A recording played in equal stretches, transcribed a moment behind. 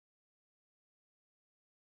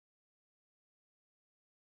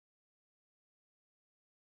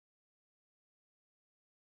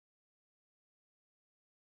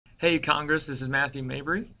Hey Congress, this is Matthew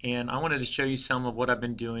Mabry, and I wanted to show you some of what I've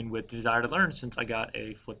been doing with Desire to Learn since I got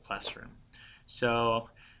a flipped classroom.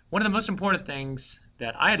 So one of the most important things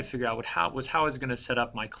that I had to figure out was how I was going to set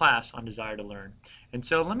up my class on Desire to Learn. And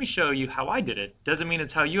so let me show you how I did it. Doesn't mean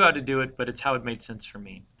it's how you had to do it, but it's how it made sense for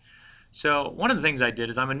me. So one of the things I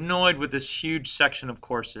did is I'm annoyed with this huge section of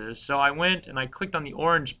courses, so I went and I clicked on the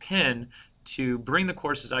orange pin to bring the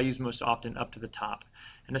courses I use most often up to the top.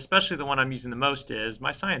 And especially the one I'm using the most is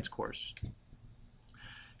my science course.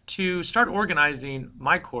 To start organizing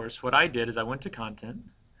my course, what I did is I went to content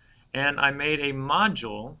and I made a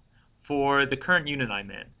module for the current unit I'm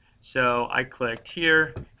in. So I clicked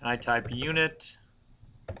here and I typed Unit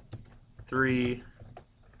 3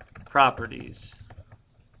 Properties.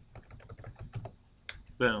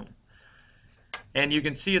 Boom. And you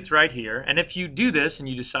can see it's right here. And if you do this and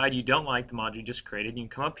you decide you don't like the module you just created, you can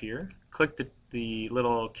come up here, click the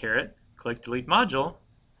little caret, click Delete Module,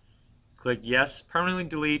 click Yes, permanently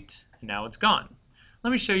delete, and now it's gone.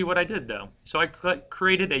 Let me show you what I did though. So I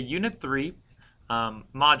created a Unit 3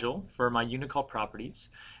 module for my unit called Properties,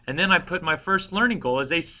 and then I put my first learning goal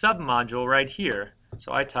as a sub-module right here.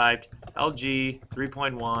 So I typed LG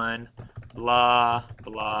 3.1 blah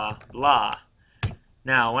blah blah.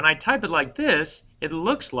 Now, when I type it like this, it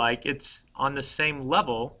looks like it's on the same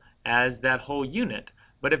level as that whole unit.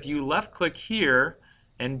 But if you left click here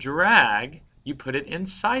and drag, you put it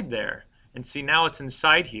inside there. And see, now it's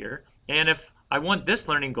inside here. And if I want this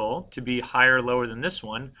learning goal to be higher or lower than this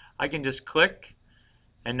one, I can just click,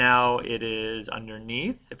 and now it is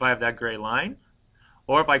underneath if I have that gray line.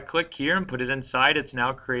 Or if I click here and put it inside, it's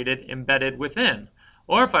now created embedded within.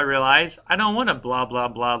 Or if I realize I don't want a blah blah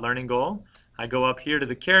blah learning goal, I go up here to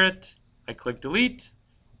the caret, I click delete,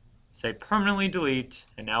 say permanently delete,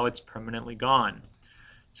 and now it's permanently gone.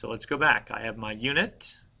 So let's go back. I have my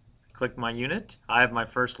unit, click my unit, I have my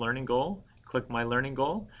first learning goal, click my learning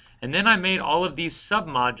goal, and then I made all of these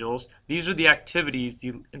sub-modules. These are the activities,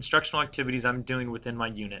 the instructional activities I'm doing within my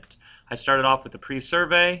unit. I started off with a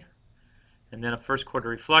pre-survey, and then a first quarter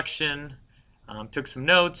reflection, took some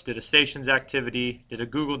notes, did a stations activity, did a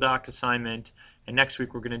Google Doc assignment, and next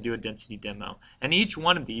week we're going to do a density demo. And each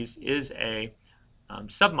one of these is a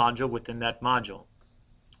sub-module within that module.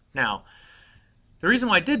 Now, the reason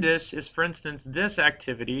why I did this is, for instance, this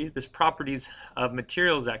activity, this properties of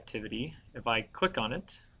materials activity, if I click on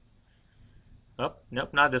it, oh,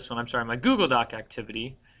 nope, not this one, I'm sorry, my Google Doc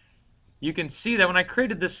activity, you can see that when I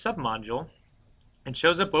created this sub-module, it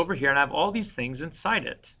shows up over here and I have all these things inside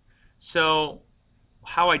it. So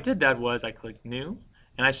how I did that was I clicked New,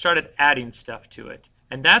 and I started adding stuff to it.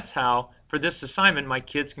 And that's how, for this assignment, my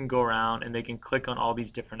kids can go around and they can click on all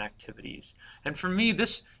these different activities. And for me,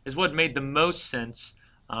 this is what made the most sense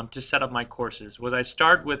to set up my courses, was I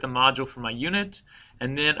start with a module for my unit,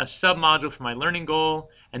 and then a sub-module for my learning goal,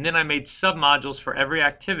 and then I made sub-modules for every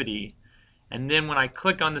activity. And then when I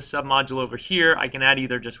click on the sub-module over here, I can add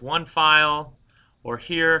either just one file, or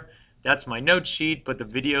here, that's my note sheet, but the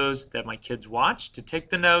videos that my kids watch to take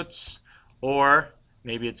the notes, or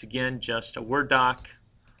maybe it's again just a Word doc,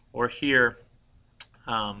 or here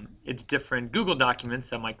it's different Google documents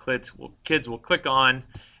that my kids will click on,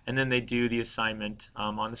 and then they do the assignment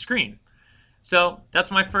on the screen. So that's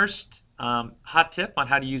my first hot tip on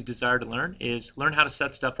how to use Desire to Learn, is learn how to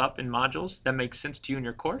set stuff up in modules that make sense to you in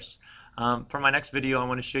your course. For my next video, I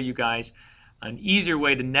want to show you guys an easier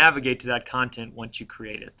way to navigate to that content once you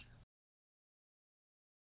create it.